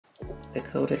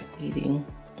Dakota's eating.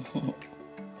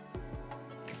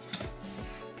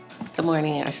 Good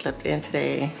morning. I slept in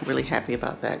today. Really happy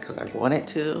about that because I wanted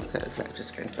to, because I've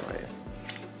just been feeling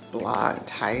blah and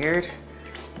tired.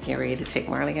 Getting ready to take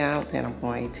Marley out. Then I'm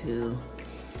going to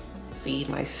feed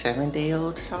my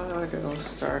 7-day-old sourdough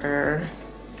starter.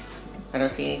 I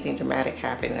don't see anything dramatic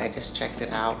happening. I just checked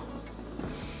it out.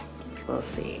 We'll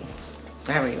see.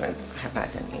 I have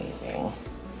not done anything.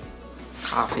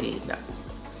 Coffee, no.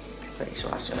 Face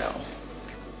wash, no.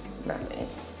 Nothing.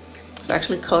 It's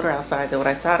actually colder outside than what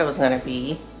I thought it was gonna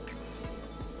be.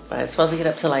 But it's supposed to get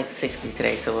up to like 60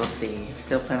 today, so we'll see.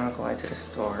 Still plan on going to the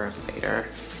store later,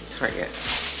 Target.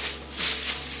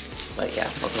 But yeah,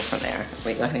 we'll go from there.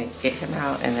 We're gonna get him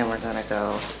out and then we're gonna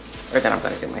go, or then I'm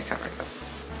gonna do my sourdough.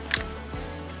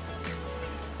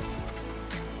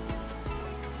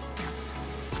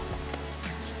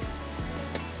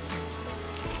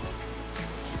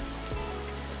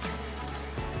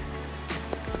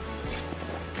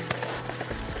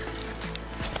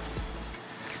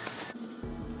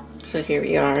 So here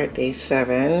we are at day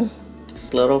 7,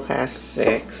 just a little past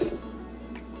 6.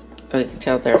 Oh, you can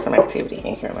tell there's some activity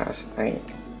in here last night.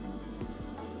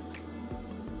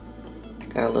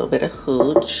 Got a little bit of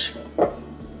hooch.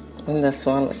 And this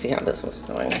one, let's see how this one's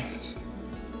doing.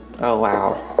 Oh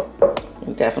wow, you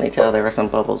can definitely tell there were some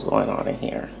bubbles going on in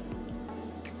here.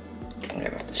 I'm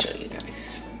gonna have to show you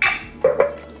guys.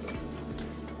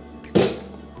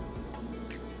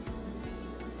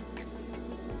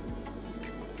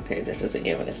 Okay, this is a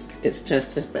given. It's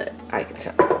just as bad, I can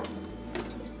tell.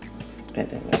 And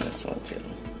then this one too.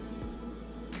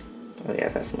 Oh yeah,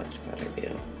 that's much better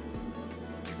view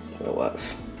than it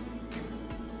was.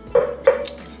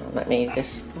 So let me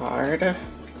discard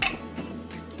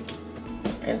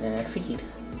and then feed.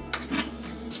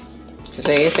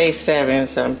 Today is day 7,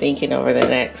 so I'm thinking over the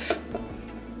next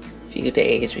few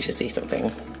days we should see something.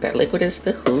 That liquid is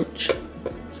the hooch.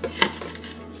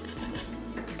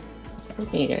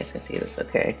 You guys can see this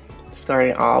okay.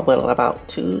 Starting all but about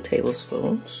 2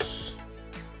 tablespoons.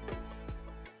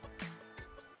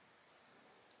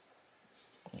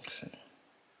 Let's see.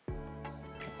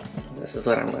 This is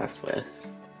what I'm left with.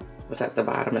 What's at the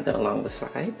bottom and then along the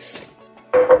sides.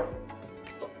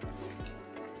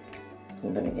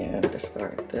 And then again,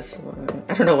 discard this one.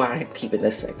 I don't know why I'm keeping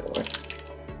this second one.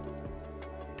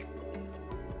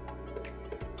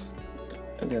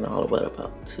 And then all but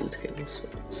about 2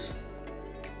 tablespoons.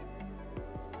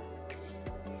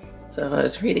 So I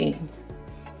was reading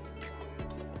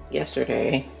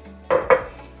yesterday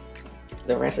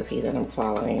the recipe that I'm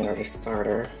following, or the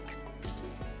starter.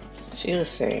 She was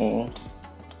saying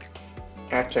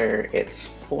after it's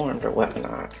formed or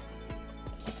whatnot,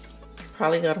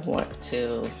 probably gonna want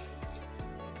to,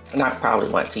 not probably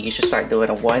want to, you should start doing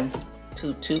a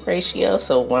 1-to-2 ratio.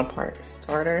 So 1 part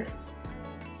starter.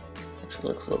 Actually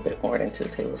looks a little bit more than 2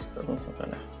 tablespoons. I'm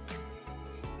gonna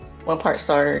 1 part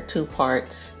starter, 2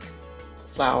 parts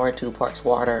flour, 2 parts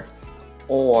water,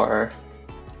 or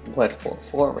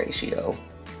 1-4 ratio,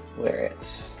 where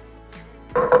it's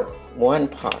 1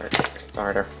 part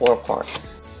starter, 4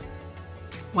 parts.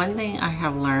 One thing I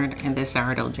have learned in this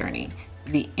sourdough journey,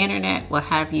 the internet will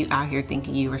have you out here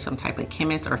thinking you are some type of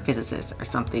chemist or physicist or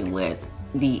something with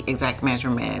the exact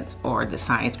measurements or the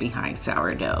science behind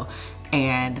sourdough.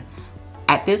 And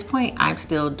at this point, I'm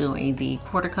still doing the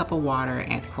 1/4 cup of water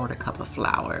and 1/4 cup of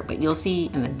flour, but you'll see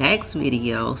in the next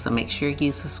video, so make sure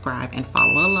you subscribe and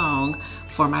follow along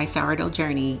for my sourdough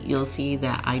journey. You'll see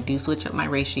that I do switch up my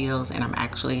ratios and I'm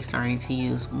actually starting to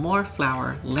use more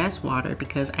flour, less water,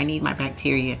 because I need my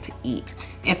bacteria to eat.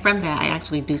 And from that, I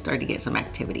actually do start to get some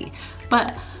activity.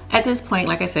 But at this point,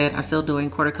 like I said, I'm still doing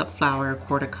 1/4 cup flour,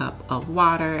 1/4 cup of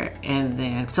water, and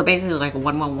then, so basically like a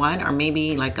 1-1-1, or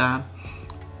maybe like a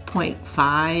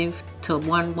 0.5 to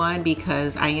 1-1,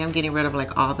 because I am getting rid of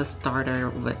like all the starter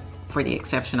for the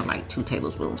exception of like 2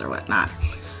 tablespoons or whatnot.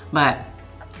 But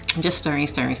I'm just stirring.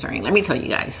 Let me tell you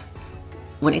guys,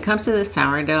 when it comes to the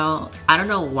sourdough, I don't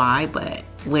know why, but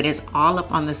when it's all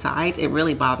up on the sides, it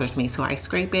really bothers me. So I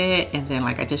scrape it and then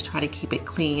like I just try to keep it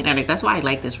clean. And that's why I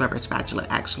like this rubber spatula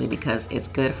actually, because it's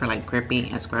good for like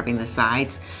gripping and scrubbing the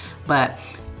sides. But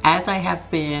as I have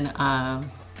been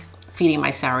feeding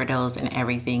my sourdoughs and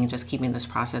everything, just keeping this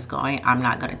process going, I'm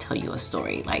not gonna tell you a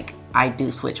story. Like, I do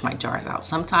switch my jars out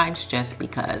sometimes just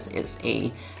because it's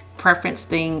a preference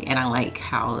thing and I like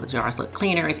how the jars look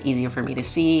cleaner, it's easier for me to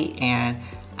see, and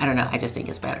I don't know, I just think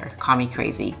it's better. Call me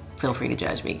crazy, feel free to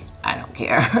judge me, I don't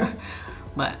care.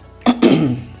 But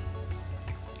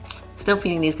still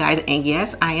feeding these guys. And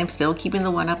yes, I am still keeping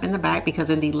the one up in the back, because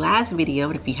in the last video,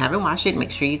 and if you haven't watched it,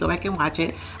 make sure you go back and watch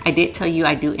it. I did tell you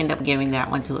I do end up giving that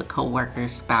one to a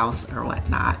co-worker's spouse or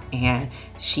whatnot, and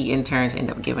she in turns end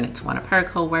up giving it to one of her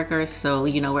co-workers. So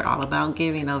you know, we're all about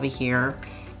giving over here.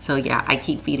 So yeah, I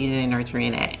keep feeding it and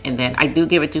nurturing it, and then I do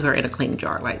give it to her in a clean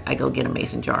jar. Like, I go get a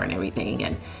mason jar and everything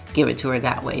and give it to her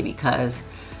that way, because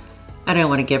I didn't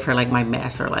want to give her like my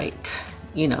mess, or like,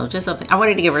 you know, just something. I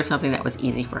wanted to give her something that was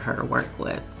easy for her to work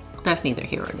with. That's neither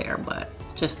here or there, but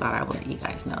just thought I would let you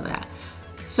guys know that.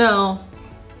 So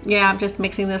yeah, I'm just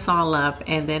mixing this all up,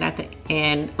 and then at the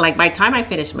end, like by the time I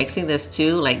finish mixing this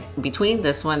too, like between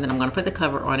this one, then I'm going to put the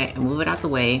cover on it and move it out the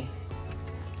way.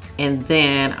 And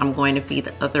then I'm going to feed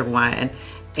the other one.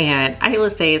 And I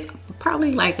would say it's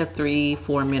probably like a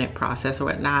 3-4 minute process or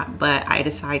whatnot, but I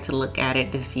decided to look at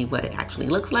it to see what it actually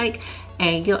looks like.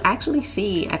 And you'll actually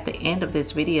see at the end of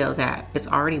this video that it's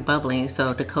already bubbling.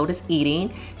 So Dakota's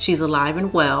eating, she's alive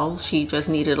and well. She just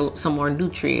needed some more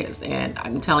nutrients. And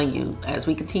I'm telling you, as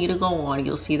we continue to go on,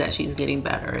 you'll see that she's getting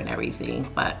better and everything.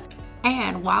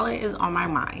 And while it is on my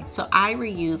mind, so I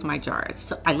reuse my jars.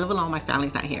 So I live alone, my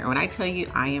family's not here. When I tell you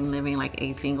I am living like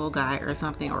a single guy or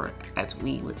something, or as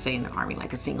we would say in the Army,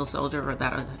 like a single soldier, or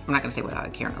that, I'm not gonna say without a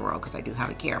care in the world, because I do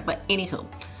have a care, but anywho,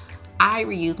 I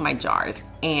reuse my jars.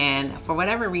 And for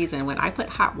whatever reason, when I put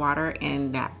hot water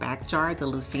in that back jar, the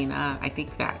Lucina, I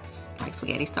think that's like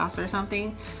spaghetti sauce or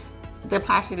something, the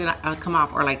plastic did not come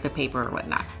off, or like the paper or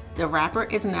whatnot. The wrapper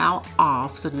is now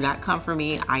off, so do not come for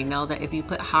me. I know that if you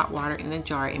put hot water in the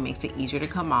jar, it makes it easier to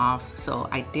come off. So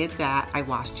I did that. I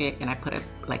washed it and I put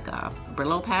like a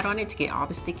Brillo pad on it to get all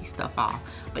the sticky stuff off.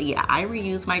 But yeah, I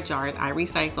reuse my jars. I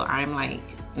recycle. I'm like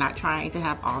not trying to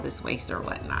have all this waste or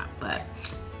whatnot, but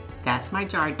that's my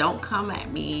jar. Don't come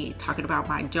at me talking about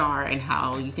my jar and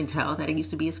how you can tell that it used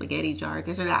to be a spaghetti jar,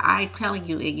 this or that. I'm telling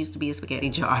you, it used to be a spaghetti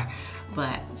jar.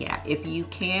 But yeah, if you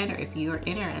can, or if you're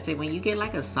interested, when you get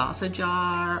like a salsa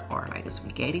jar or like a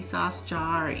spaghetti sauce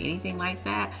jar or anything like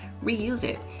that, reuse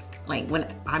it. Like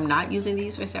when I'm not using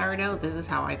these for sourdough, this is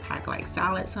how I pack like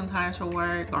salad sometimes for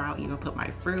work, or I'll even put my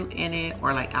fruit in it,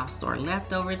 or like I'll store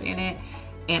leftovers in it.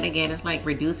 And again, it's like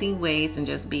reducing waste and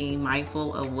just being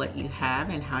mindful of what you have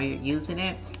and how you're using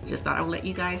it. Just thought I would let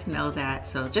you guys know that.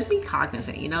 So just be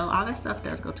cognizant, you know, all that stuff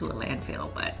does go to a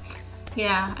landfill, but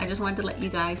yeah, I just wanted to let you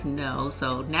guys know.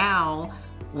 So now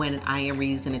when I am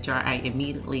reusing a jar, I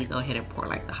immediately go ahead and pour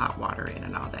like the hot water in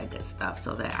and all that good stuff,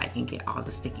 so that I can get all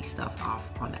the sticky stuff off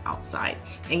on the outside.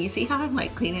 And you see how I'm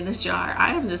like cleaning this jar?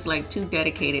 I am just like too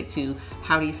dedicated to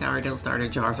how these sourdough starter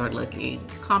jars are looking.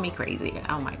 Call me crazy.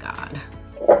 Oh my God.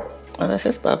 Oh, this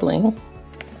is bubbling.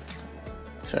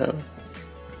 So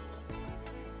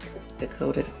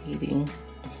Dakota's eating.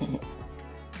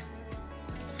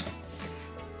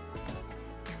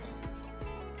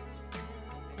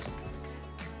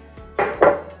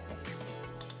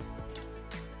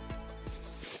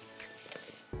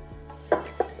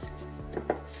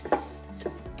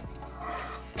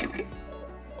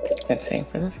 And same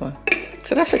for this one.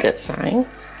 So that's a good sign.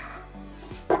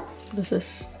 This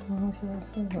is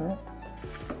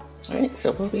all right,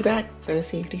 so we'll be back for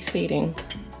this evening's feeding.